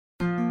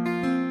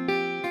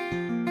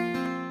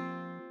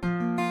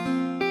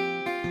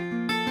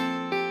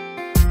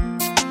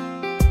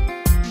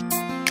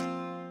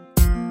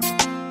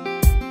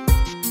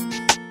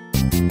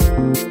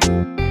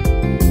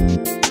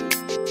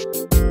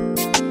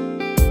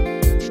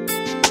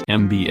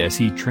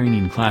MBSE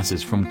training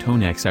classes from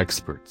Tonex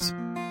experts.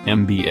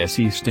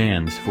 MBSE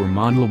stands for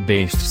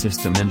Model-Based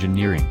System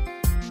Engineering.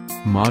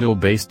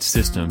 Model-Based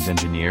Systems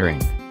Engineering,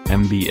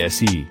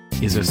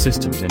 MBSE, is a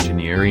systems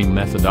engineering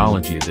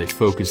methodology that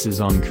focuses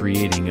on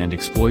creating and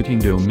exploiting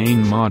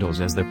domain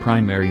models as the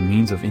primary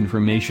means of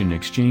information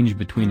exchange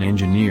between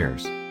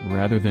engineers,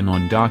 rather than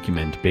on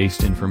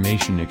document-based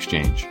information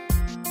exchange.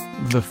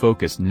 The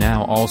focus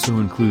now also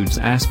includes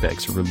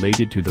aspects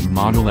related to the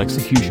model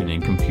execution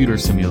in computer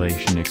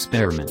simulation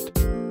experiment.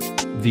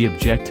 The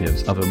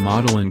objectives of a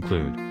model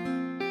include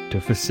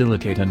to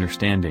facilitate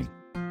understanding,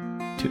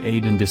 to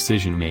aid in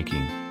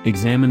decision-making,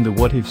 examine the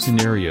what-if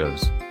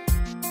scenarios,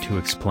 to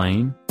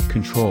explain,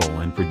 control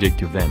and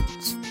predict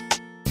events.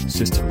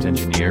 Systems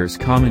engineers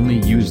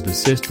commonly use the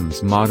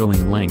systems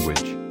modeling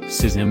language,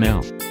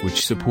 SysML,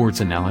 which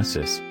supports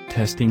analysis,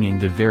 testing and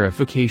the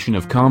verification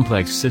of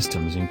complex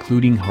systems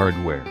including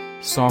hardware,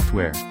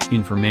 software,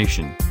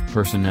 information,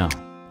 personnel,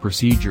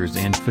 procedures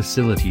and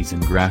facilities in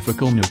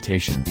graphical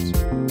notations.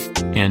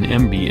 An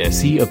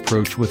MBSE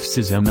approach with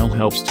SysML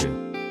helps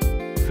to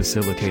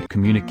facilitate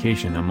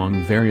communication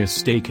among various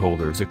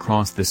stakeholders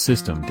across the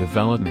system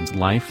development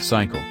life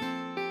cycle,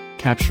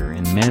 capture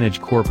and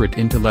manage corporate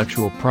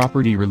intellectual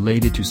property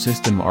related to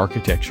system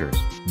architectures,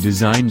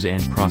 designs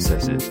and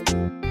processes,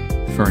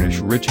 furnish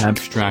rich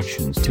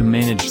abstractions to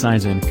manage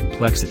size and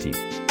complexity,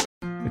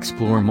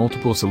 explore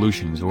multiple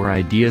solutions or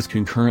ideas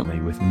concurrently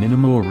with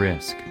minimal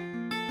risk,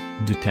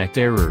 detect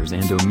errors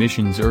and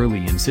omissions early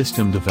in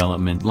system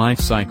development life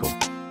cycle.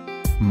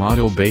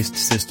 Model-Based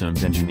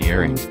Systems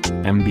Engineering,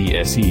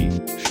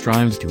 MBSE,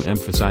 strives to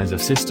emphasize a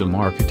system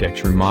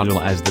architecture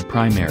model as the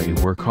primary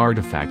work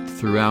artifact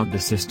throughout the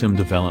system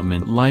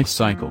development life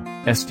cycle,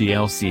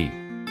 SDLC.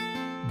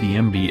 The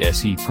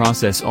MBSE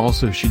process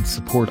also should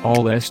support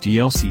all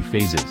SDLC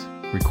phases,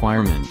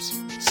 requirements,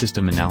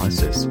 system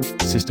analysis,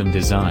 system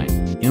design,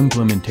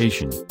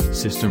 implementation,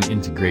 system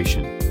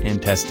integration,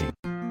 and testing.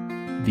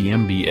 The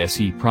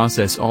MBSE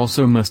process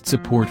also must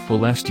support full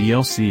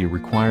SDLC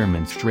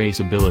requirements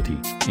traceability,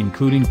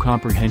 including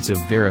comprehensive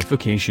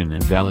verification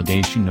and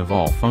validation of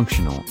all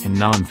functional and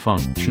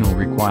non-functional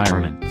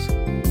requirements.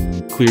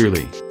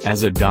 Clearly,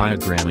 as a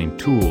diagramming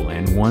tool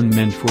and one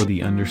meant for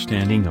the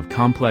understanding of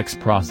complex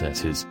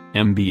processes,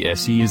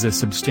 MBSE is a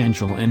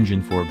substantial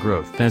engine for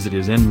growth as it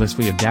is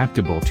endlessly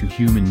adaptable to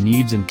human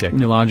needs and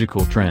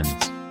technological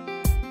trends.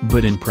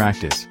 But in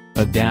practice,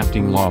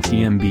 adapting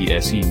lofty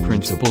MBSE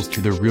principles to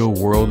the real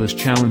world is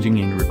challenging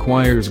and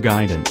requires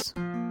guidance.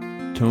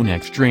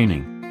 Tonex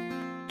Training.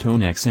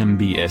 Tonex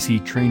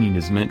MBSE training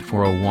is meant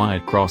for a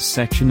wide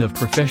cross-section of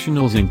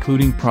professionals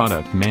including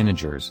product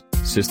managers,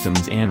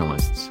 systems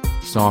analysts,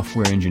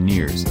 software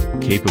engineers,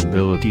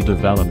 capability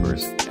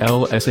developers,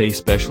 LSA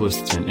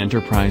specialists and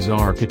enterprise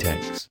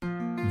architects.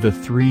 The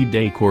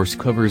 3-day course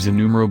covers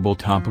innumerable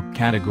topic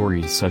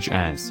categories such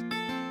as: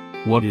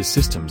 what is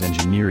systems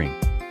engineering?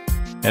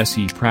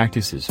 SE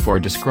practices for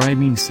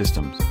describing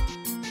systems.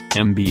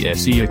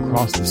 MBSE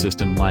across the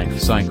system life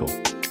cycle.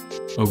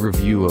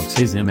 Overview of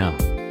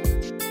SysML.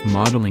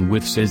 Modeling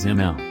with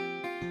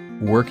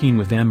SysML. Working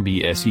with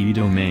MBSE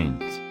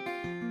domains.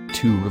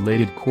 2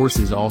 related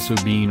courses also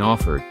being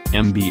offered,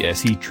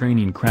 MBSE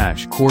Training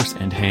Crash Course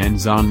and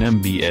Hands-on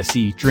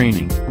MBSE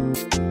Training.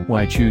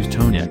 Why choose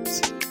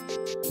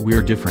Tonex?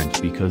 We're different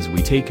because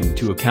we take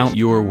into account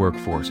your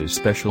workforce's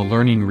special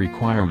learning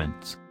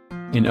requirements.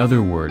 In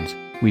other words,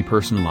 we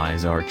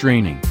personalize our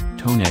training.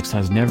 Tonex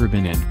has never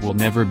been and will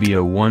never be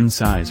a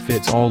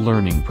one-size-fits-all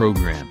learning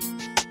program.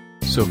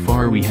 So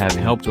far we have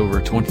helped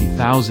over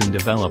 20,000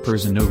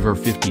 developers in over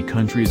 50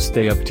 countries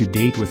stay up to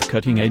date with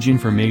cutting-edge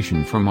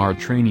information from our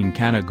training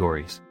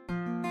categories.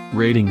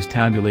 Ratings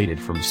tabulated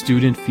from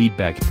student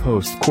feedback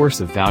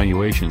post-course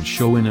evaluations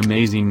show an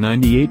amazing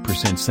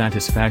 98%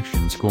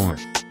 satisfaction score.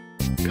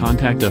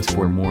 Contact us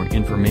for more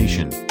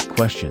information,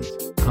 questions,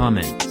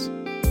 comments.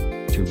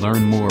 To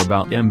learn more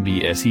about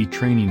MBSE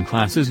training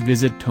classes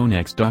visit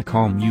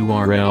tonex.com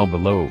URL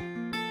below.